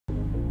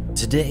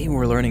Today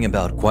we're learning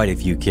about quite a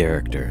few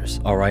characters.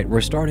 Alright,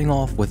 we're starting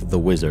off with the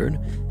Wizard,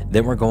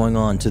 then we're going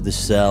on to the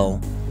Cell,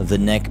 the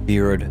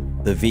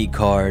Neckbeard, the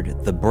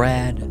V-Card, the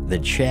Brad, the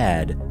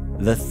Chad,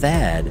 the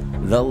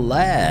Thad, the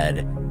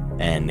Lad.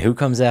 And who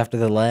comes after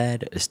the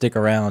Lad? Stick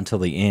around till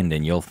the end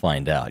and you'll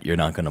find out. You're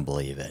not gonna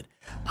believe it.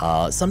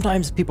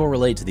 Sometimes people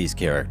relate to these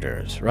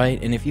characters,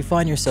 right? And if you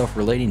find yourself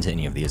relating to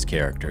any of these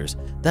characters,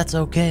 that's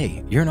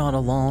okay. You're not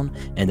alone,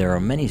 and there are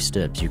many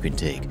steps you can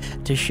take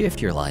to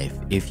shift your life,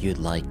 if you'd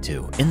like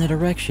to, in the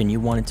direction you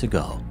want it to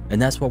go. And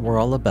that's what we're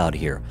all about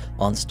here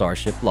on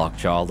Starship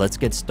Lockjaw. Let's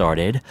get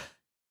started.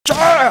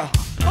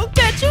 I'll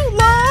get you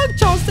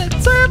Lockjaw, said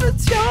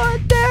servants, your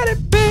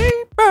daddy, baby.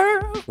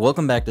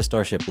 Welcome back to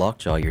Starship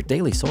Lockjaw, your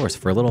daily source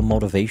for a little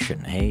motivation.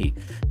 Hey,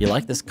 you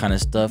like this kind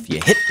of stuff? You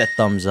hit that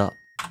thumbs up.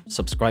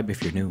 Subscribe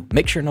if you're new.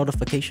 Make sure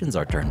notifications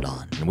are turned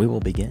on, and we will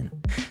begin.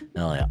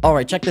 Oh yeah.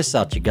 Alright, check this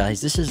out, you guys.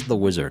 This is the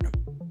Wizard.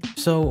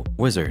 So,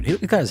 Wizard, he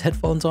got his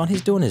headphones on.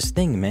 He's doing his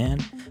thing, man.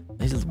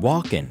 He's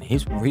walking.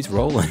 He's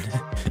rolling.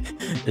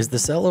 Is the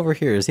Cell over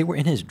here? Is he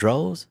in his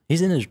drawers?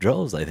 He's in his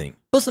drawers, I think.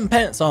 Put some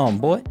pants on,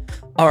 boy.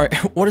 Alright,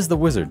 what is the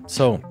Wizard?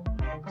 So,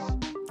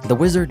 the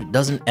Wizard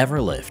doesn't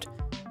ever lift.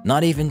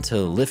 Not even to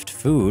lift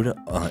food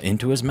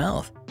into his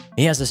mouth.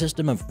 He has a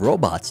system of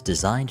robots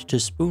designed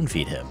to spoon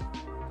feed him.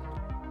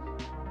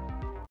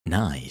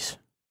 Nice.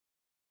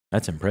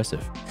 That's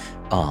impressive.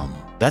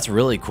 That's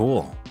really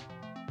cool.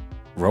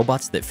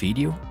 Robots that feed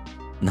you?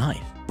 Nice.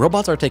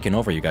 Robots are taking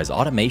over, you guys.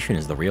 Automation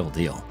is the real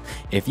deal.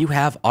 If you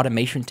have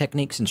automation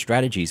techniques and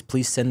strategies,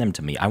 please send them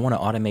to me. I want to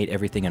automate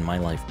everything in my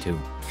life too.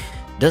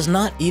 Does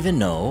not even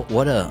know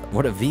what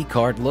a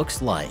V-card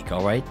looks like,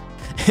 all right?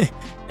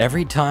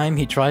 Every time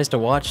he tries to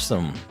watch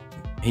some,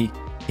 he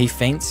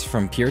faints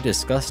from pure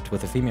disgust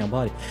with a female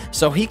body.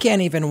 So he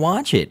can't even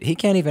watch it. He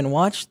can't even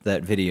watch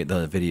that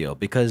video,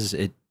 because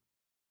it...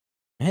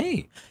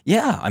 Hey,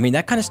 yeah, I mean,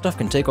 that kind of stuff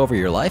can take over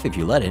your life if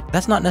you let it.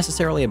 That's not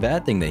necessarily a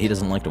bad thing that he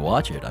doesn't like to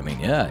watch it. I mean,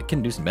 yeah, it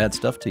can do some bad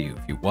stuff to you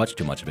if you watch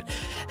too much of it.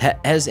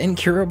 Has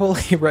incurable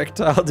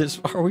erectile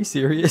dysfunction... Are we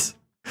serious?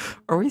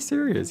 Are we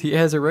serious? He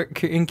has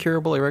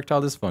incurable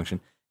erectile dysfunction.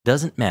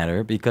 Doesn't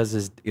matter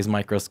because is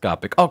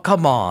microscopic. Oh,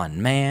 come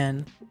on,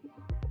 man.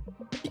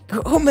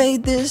 Who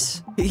made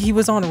this? He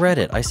was on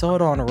Reddit. I saw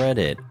it on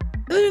Reddit.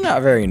 You're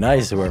not very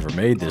nice, whoever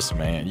made this,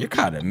 man. You're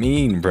kind of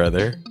mean,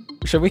 brother.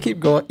 Should we keep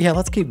going? Yeah,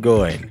 let's keep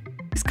going.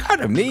 He's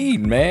kind of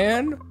mean,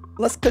 man.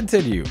 Let's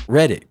continue.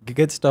 Reddit.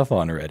 Good stuff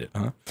on Reddit,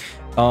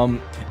 huh?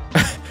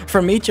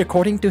 From each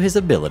according to his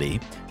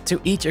ability,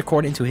 to each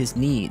according to his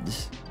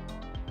needs.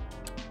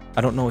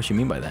 I don't know what you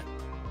mean by that.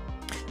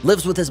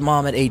 Lives with his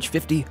mom at age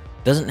 50.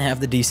 Doesn't have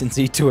the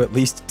decency to at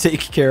least take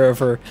care of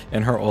her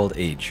in her old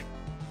age.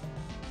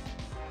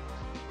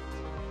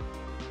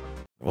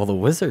 Well, the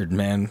Wizard,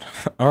 man.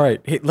 All right,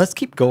 hey, let's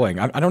keep going.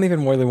 I don't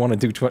even really want to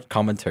do too much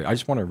commentary. I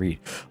just want to read.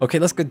 Okay,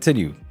 let's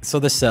continue. So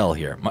the Cell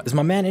here. Is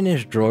my man in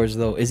his drawers,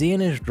 though? Is he in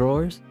his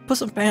drawers? Put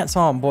some pants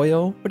on,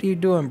 boyo. What are you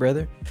doing,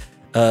 brother?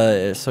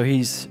 So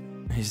he's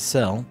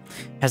Cell.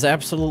 Has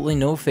absolutely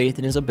no faith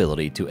in his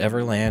ability to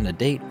ever land a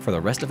date for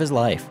the rest of his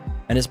life.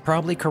 And is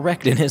probably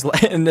correct in his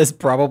lack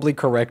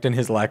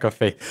of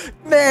faith.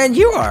 Man,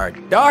 you are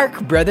dark,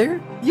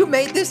 brother. You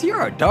made this. You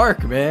are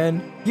dark,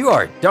 man. You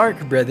are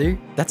dark, brother.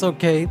 That's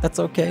okay. That's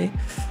okay.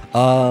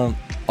 All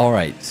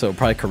right. So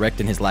probably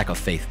correct in his lack of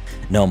faith.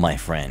 No, my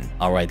friend.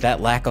 All right.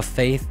 That lack of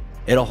faith,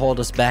 it'll hold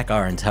us back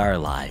our entire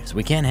lives.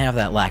 We can't have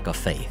that lack of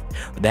faith.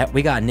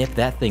 We gotta nip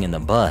that thing in the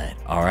bud.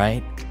 All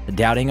right.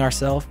 Doubting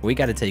ourselves. We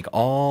got to take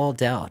all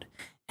doubt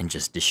and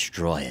just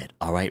destroy it.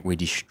 All right. We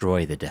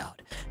destroy the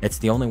doubt. It's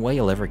the only way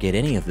you'll ever get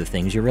any of the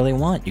things you really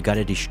want. You got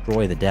to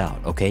destroy the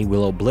doubt, okay?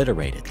 We'll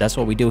obliterate it. That's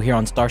what we do here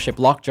on Starship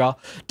Lockjaw.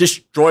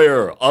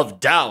 Destroyer of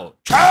doubt.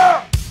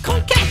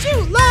 Come catch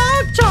you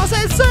Lockjaw,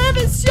 said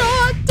servants,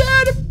 your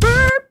daddy,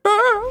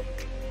 baby.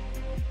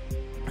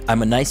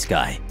 I'm a nice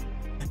guy.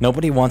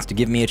 Nobody wants to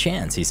give me a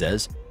chance, he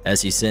says,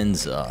 as he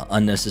sends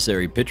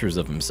unnecessary pictures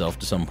of himself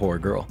to some poor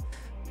girl.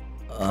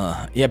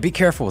 Yeah, be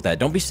careful with that.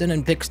 Don't be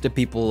sending pics to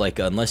people, like,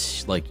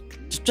 unless, like,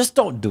 just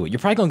don't do it. You're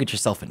probably gonna get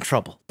yourself in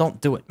trouble.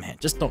 Don't do it, man.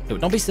 Just don't do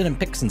it. Don't be sending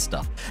pics and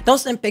stuff. Don't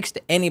send pics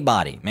to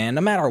anybody, man,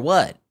 no matter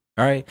what.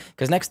 All right?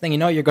 Because next thing you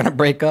know, you're gonna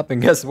break up, and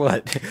guess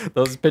what?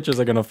 Those pictures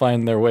are gonna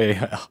find their way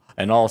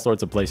in all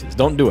sorts of places.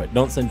 Don't do it.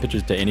 Don't send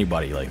pictures to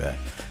anybody like that.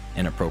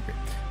 Inappropriate.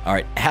 All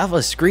right. Have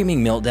a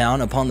screaming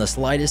meltdown upon the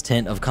slightest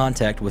hint of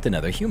contact with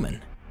another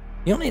human.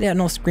 You don't need to have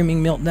no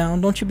screaming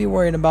meltdown. Don't you be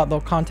worried about no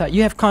contact.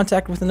 You have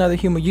contact with another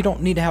human. You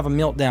don't need to have a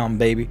meltdown,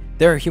 baby.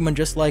 They're a human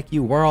just like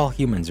you. We're all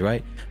humans,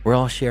 right? We're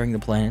all sharing the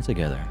planet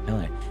together.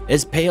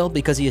 Is pale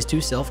because he is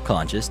too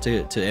self-conscious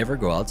to ever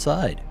go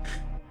outside.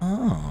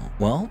 Oh,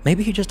 well,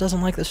 maybe he just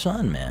doesn't like the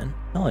sun, man.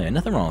 Oh yeah,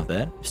 nothing wrong with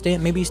that.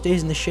 Maybe he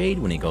stays in the shade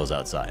when he goes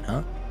outside,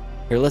 huh?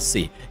 Here, let's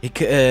see. He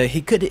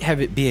could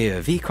have it be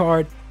a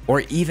V-card or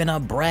even a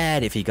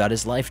Brad if he got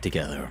his life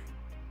together.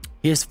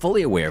 He is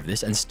fully aware of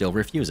this and still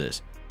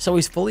refuses. So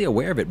he's fully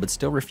aware of it, but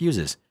still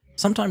refuses.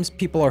 Sometimes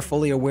people are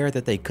fully aware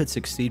that they could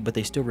succeed, but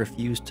they still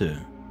refuse to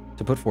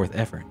put forth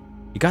effort.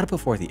 You gotta put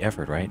forth the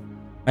effort, right?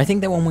 I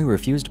think that when we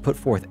refuse to put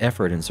forth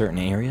effort in certain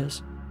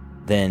areas,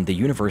 then the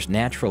universe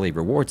naturally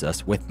rewards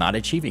us with not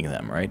achieving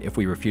them, right? If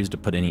we refuse to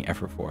put any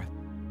effort forth.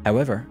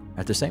 However,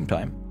 at the same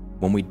time,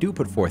 when we do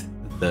put forth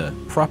the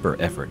proper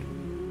effort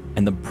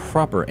and the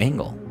proper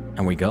angle,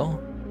 and we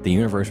go, the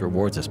universe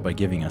rewards us by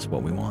giving us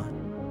what we want.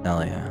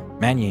 Hell yeah.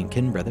 Man, you ain't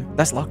kidding, brother.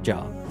 That's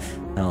lockjaw.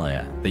 Hell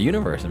yeah. The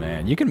universe,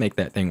 man. You can make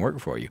that thing work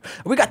for you.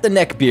 We got the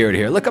neck beard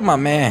here. Look at my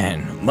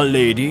man. My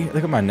lady.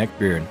 Look at my neck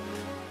beard.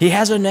 He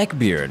has a neck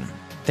beard.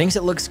 Thinks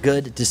it looks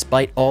good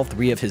despite all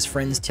three of his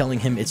friends telling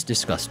him it's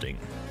disgusting.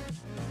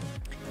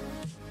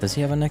 Does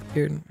he have a neck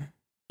beard?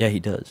 Yeah, he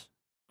does.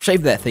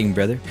 Shave that thing,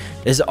 brother.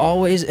 Is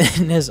always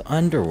in his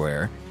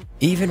underwear,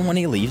 even when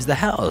he leaves the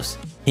house.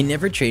 He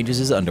never changes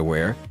his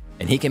underwear,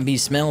 and he can be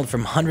smelled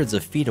from hundreds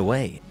of feet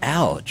away.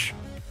 Ouch.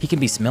 He can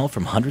be smelled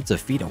from hundreds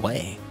of feet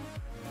away.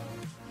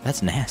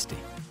 That's nasty.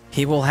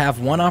 He will have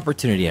one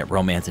opportunity at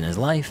romance in his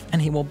life,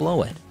 and he will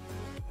blow it.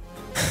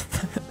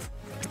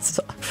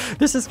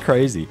 This is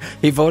crazy.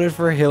 He voted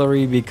for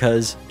Hillary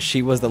because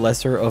she was the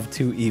lesser of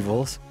two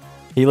evils.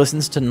 He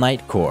listens to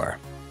Nightcore.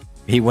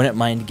 He wouldn't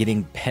mind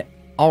getting pet.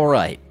 All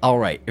right.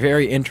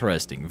 Very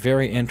interesting.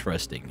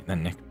 The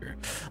neck beard.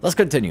 Let's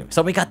continue.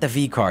 So we got the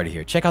V card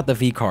here. Check out the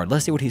V card.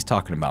 Let's see what he's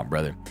talking about,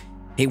 brother.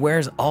 He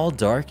wears all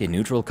dark and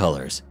neutral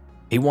colors.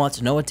 He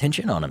wants no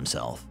attention on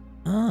himself.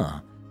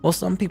 Ah, well,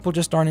 some people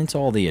just aren't into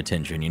all the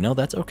attention, you know,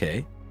 that's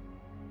okay.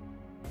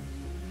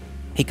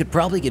 He could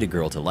probably get a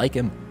girl to like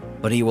him,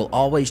 but he will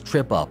always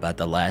trip up at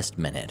the last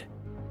minute.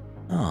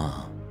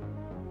 Ah.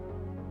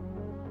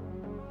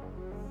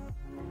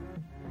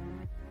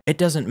 It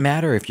doesn't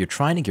matter if you're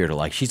trying to get her to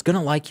like, she's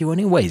gonna like you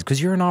anyways,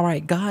 because you're an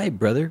alright guy,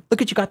 brother.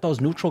 Look at you got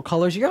those neutral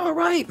colors, you're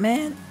alright,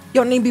 man.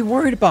 You don't need to be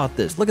worried about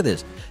this. Look at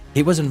this.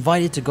 He was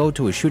invited to go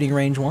to a shooting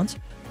range once,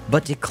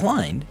 but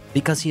declined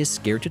because he is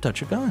scared to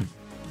touch a gun.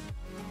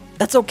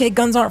 That's okay,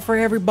 guns aren't for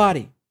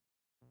everybody.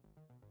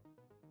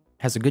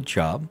 Has a good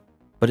job,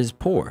 but is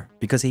poor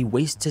because he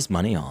wastes his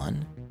money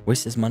on...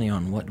 Wastes his money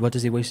on what? What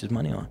does he waste his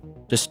money on?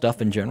 Just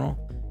stuff in general?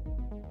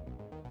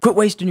 Quit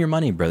wasting your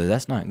money, brother.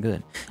 That's not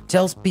good.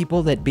 Tells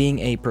people that being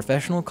a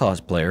professional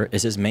cosplayer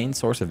is his main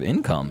source of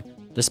income,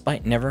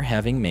 despite never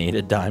having made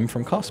a dime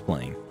from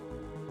cosplaying.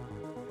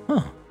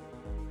 Huh.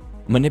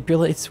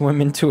 Manipulates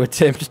women to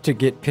attempt to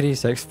get pity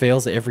sex,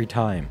 fails every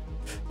time.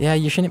 Yeah,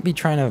 you shouldn't be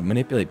trying to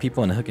manipulate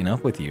people and hooking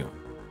up with you.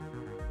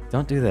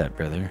 Don't do that,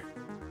 brother.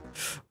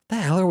 What the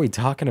hell are we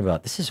talking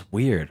about? This is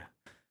weird.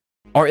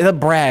 Or the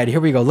Brad.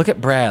 Here we go. Look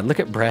at Brad. Look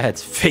at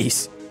Brad's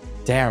face.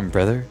 Damn,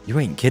 brother. You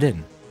ain't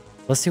kidding.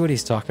 Let's see what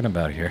he's talking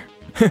about here.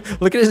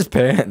 Look at his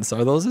pants.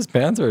 Are those his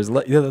pants or his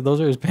yeah,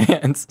 those are his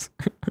pants.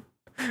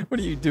 What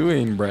are you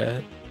doing,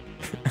 Brad?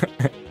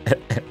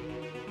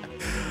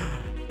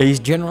 He's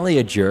generally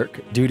a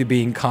jerk due to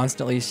being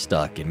constantly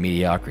stuck in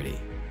mediocrity.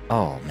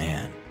 Oh,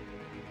 man.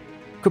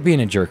 Could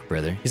being a jerk,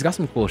 brother. He's got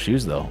some cool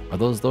shoes, though. Are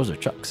those are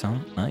Chucks, huh?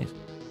 Nice.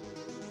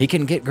 He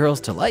can get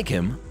girls to like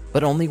him,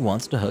 but only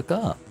wants to hook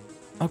up.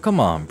 Oh, come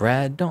on,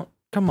 Brad.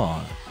 Come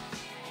on.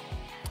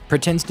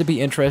 Pretends to be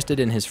interested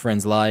in his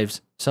friends'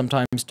 lives,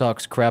 sometimes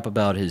talks crap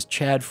about his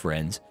Chad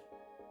friends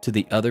to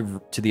the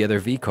other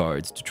V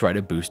cards to try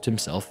to boost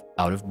himself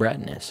out of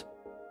Bradness.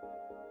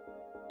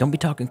 Don't be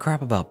talking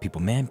crap about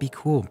people, man. Be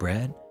cool,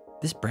 Brad.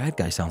 This Brad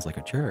guy sounds like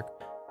a jerk.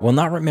 Will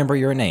not remember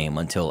your name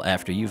until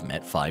after you've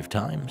met 5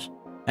 times.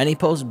 And he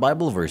posts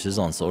Bible verses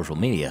on social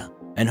media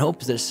and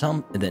hopes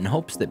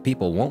that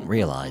people won't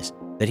realize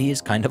that he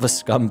is kind of a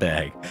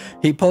scumbag.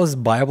 He posts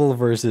Bible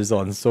verses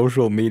on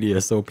social media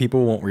so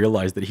people won't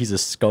realize that he's a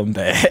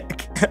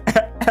scumbag.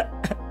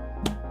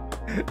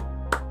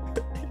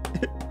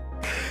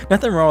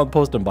 Nothing wrong with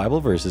posting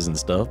Bible verses and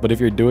stuff, but if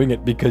you're doing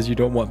it because you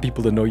don't want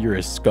people to know you're a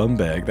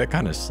scumbag, that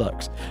kind of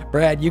sucks.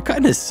 Brad, you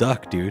kind of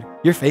suck, dude.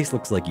 Your face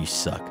looks like you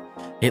suck.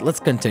 Hey, let's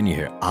continue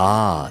here.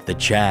 Ah, the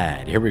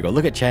Chad. Here we go.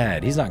 Look at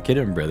Chad. He's not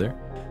kidding, brother.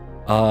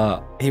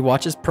 He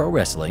watches pro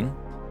wrestling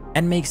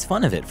and makes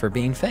fun of it for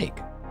being fake.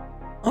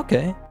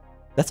 Okay,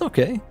 that's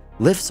okay.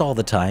 Lifts all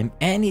the time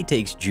and he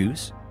takes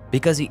juice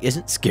because he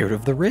isn't scared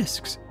of the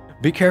risks.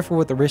 Be careful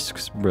with the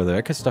risks, brother.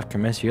 That stuff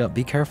can mess you up.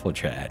 Be careful,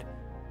 Chad.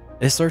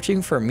 Is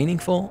searching for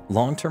meaningful,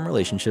 long-term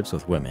relationships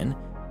with women,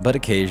 but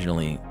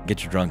occasionally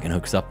gets drunk and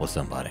hooks up with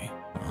somebody.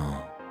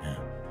 Oh, yeah.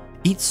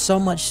 Eats so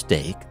much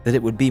steak that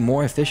it would be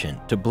more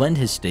efficient to blend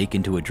his steak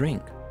into a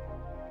drink.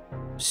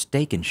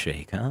 Steak and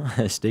shake,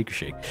 huh? Steak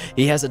shake.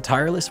 He has a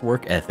tireless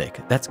work ethic.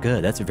 That's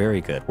good. That's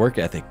very good. Work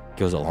ethic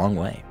goes a long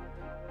way.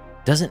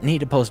 Doesn't need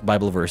to post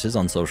Bible verses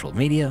on social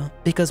media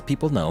because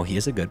people know he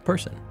is a good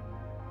person.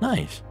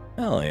 Nice.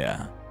 Hell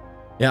yeah.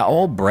 Yeah,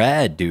 old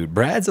Brad, dude.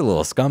 Brad's a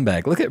little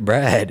scumbag. Look at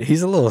Brad.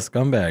 He's a little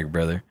scumbag,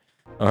 brother.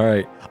 All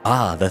right.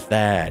 Ah, the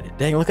Thad.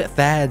 Dang, look at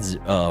Thad's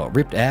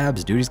ripped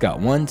abs, dude. He's got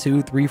 1,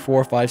 2, 3,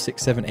 4, 5,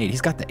 6, 7, 8. He's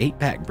got the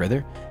 8-pack,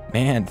 brother.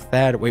 Man,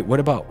 Thad. Wait, what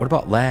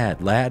about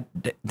Lad? Lad.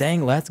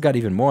 Dang, Lad's got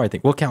even more, I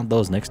think. We'll count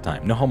those next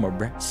time. No homo,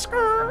 Brad.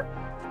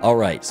 All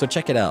right, so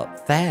check it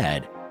out.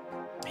 Thad.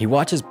 He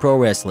watches pro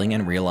wrestling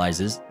and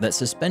realizes that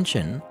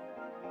suspension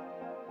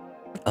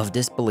of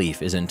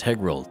disbelief is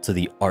integral to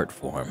the art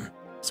form.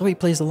 so he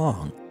plays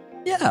along.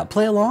 Yeah,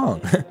 play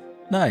along.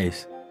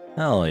 Nice.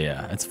 Hell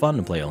yeah, it's fun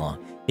to play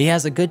along. He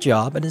has a good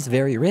job and is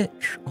very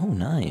rich. Oh,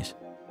 nice.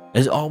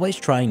 Is always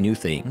trying new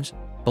things.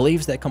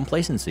 Believes that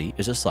complacency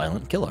is a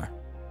silent killer.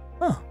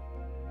 Huh.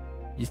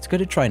 It's good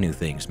to try new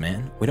things,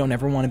 man. We don't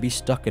ever want to be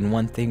stuck in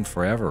one thing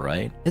forever,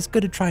 right? It's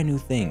good to try new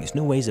things,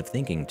 new ways of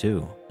thinking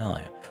too. Hell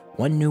yeah.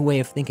 One new way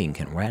of thinking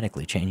can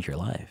radically change your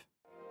life.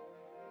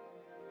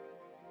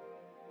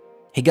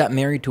 He got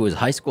married to his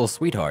high school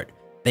sweetheart.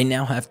 They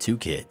now have 2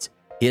 kids.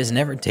 He has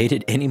never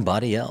dated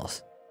anybody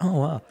else. Oh,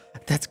 wow.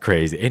 That's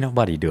crazy. Ain't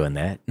nobody doing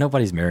that.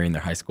 Nobody's marrying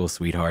their high school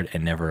sweetheart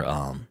and never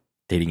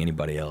dating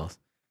anybody else.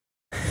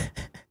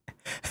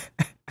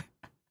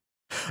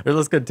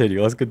 Let's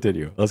continue.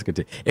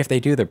 If they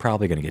do, they're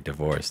probably going to get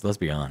divorced. Let's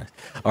be honest.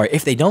 All right.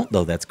 If they don't,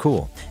 though, that's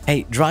cool.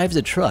 Hey, drives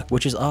a truck,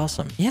 which is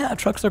awesome. Yeah,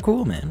 trucks are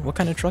cool, man. What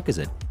kind of truck is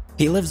it?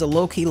 He lives a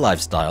low-key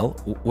lifestyle,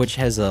 which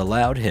has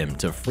allowed him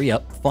to free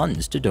up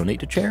funds to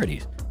donate to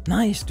charities.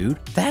 Nice,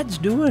 dude. That's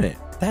doing it.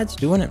 That's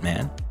doing it,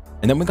 man.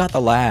 And then we got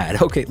the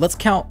lad. Okay, let's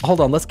count.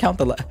 Hold on. Let's count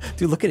the lad.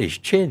 Dude, look at his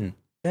chin.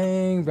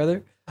 Dang,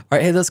 brother. All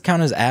right, hey, let's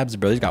count his abs,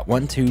 brother. He's got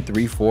 1, 2,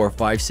 3, 4,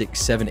 5, 6,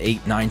 7,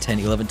 8, 9, 10,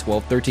 11,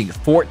 12, 13,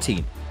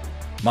 14.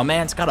 My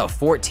man's got a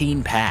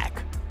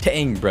 14-pack.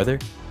 Dang, brother.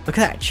 Look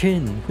at that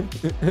chin.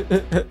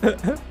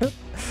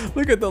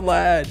 Look at the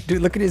lad.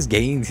 Dude, look at his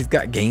gains. He's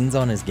got gains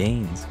on his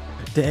gains.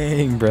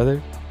 Dang,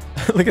 brother.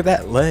 Look at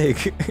that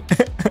leg.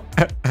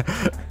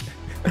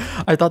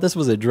 I thought this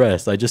was a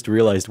dress. I just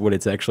realized what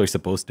it's actually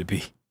supposed to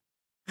be.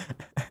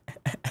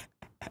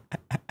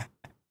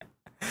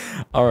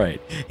 All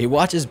right. He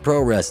watches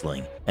pro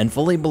wrestling and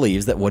fully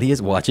believes that what he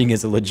is watching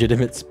is a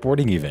legitimate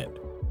sporting event.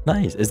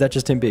 Nice. Is that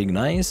just him being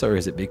nice, or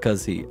is it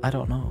because I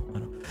don't know.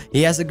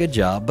 He has a good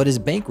job, but is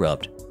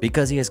bankrupt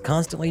because he is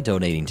constantly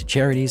donating to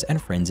charities and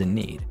friends in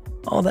need.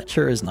 Oh, that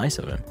sure is nice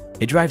of him.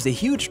 He drives a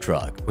huge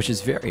truck, which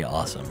is very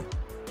awesome.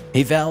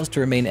 He vows to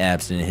remain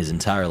abstinent his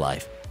entire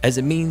life as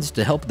a means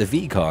to help the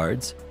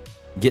V-cards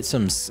get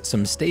some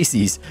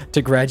Stacy's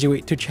to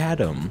graduate to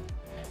Chatham.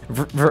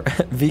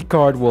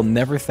 V-card will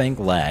never thank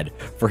Lad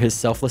for his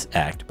selfless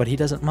act, but he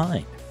doesn't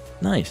mind.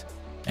 Nice.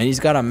 And he's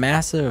got a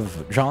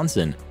massive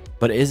Johnson,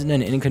 but isn't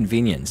an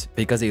inconvenience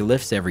because he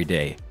lifts every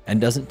day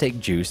and doesn't take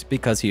juice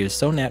because he is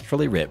so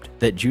naturally ripped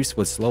that juice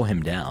would slow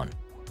him down.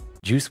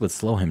 Juice would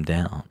slow him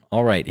down.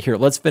 All right, here,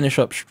 let's finish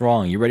up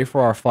strong. You ready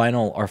for our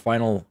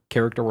final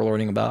character we're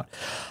learning about?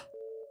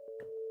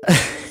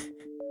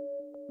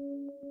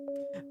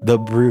 The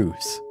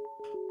Bruce.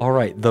 All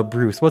right, the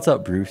Bruce. What's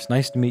up, Bruce?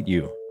 Nice to meet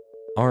you.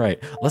 All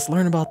right, let's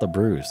learn about the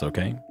Bruce,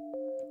 okay?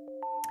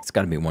 It's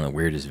got to be one of the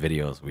weirdest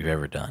videos we've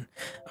ever done.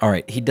 All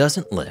right, he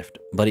doesn't lift,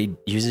 but he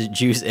uses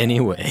juice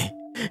anyway.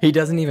 He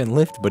doesn't even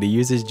lift, but he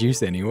uses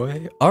juice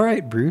anyway. All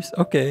right, Bruce.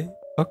 Okay.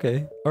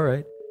 All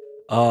right.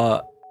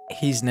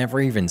 He's never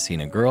even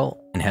seen a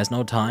girl and has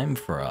no time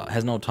for.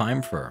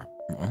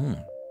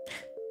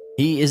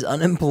 He is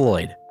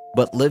unemployed,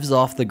 but lives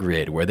off the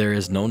grid where there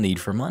is no need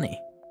for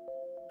money.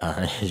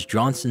 His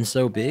Johnson's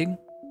so big,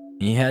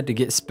 he had to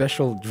get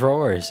special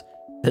drawers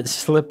that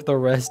slip the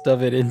rest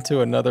of it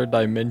into another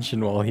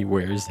dimension while he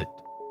wears it.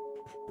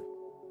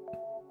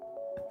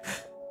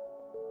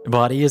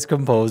 Body is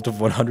composed of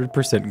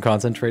 100%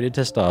 concentrated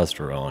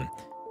testosterone,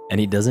 and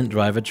he doesn't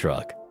drive a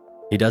truck.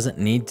 He doesn't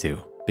need to,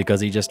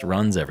 because he just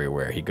runs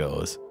everywhere he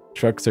goes.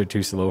 Trucks are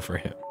too slow for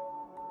him.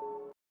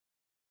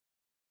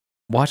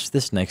 Watch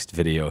this next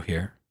video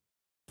here.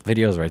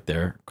 Video's right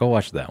there. Go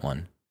watch that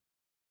one.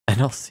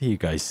 And I'll see you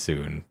guys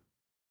soon.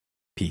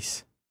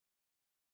 Peace.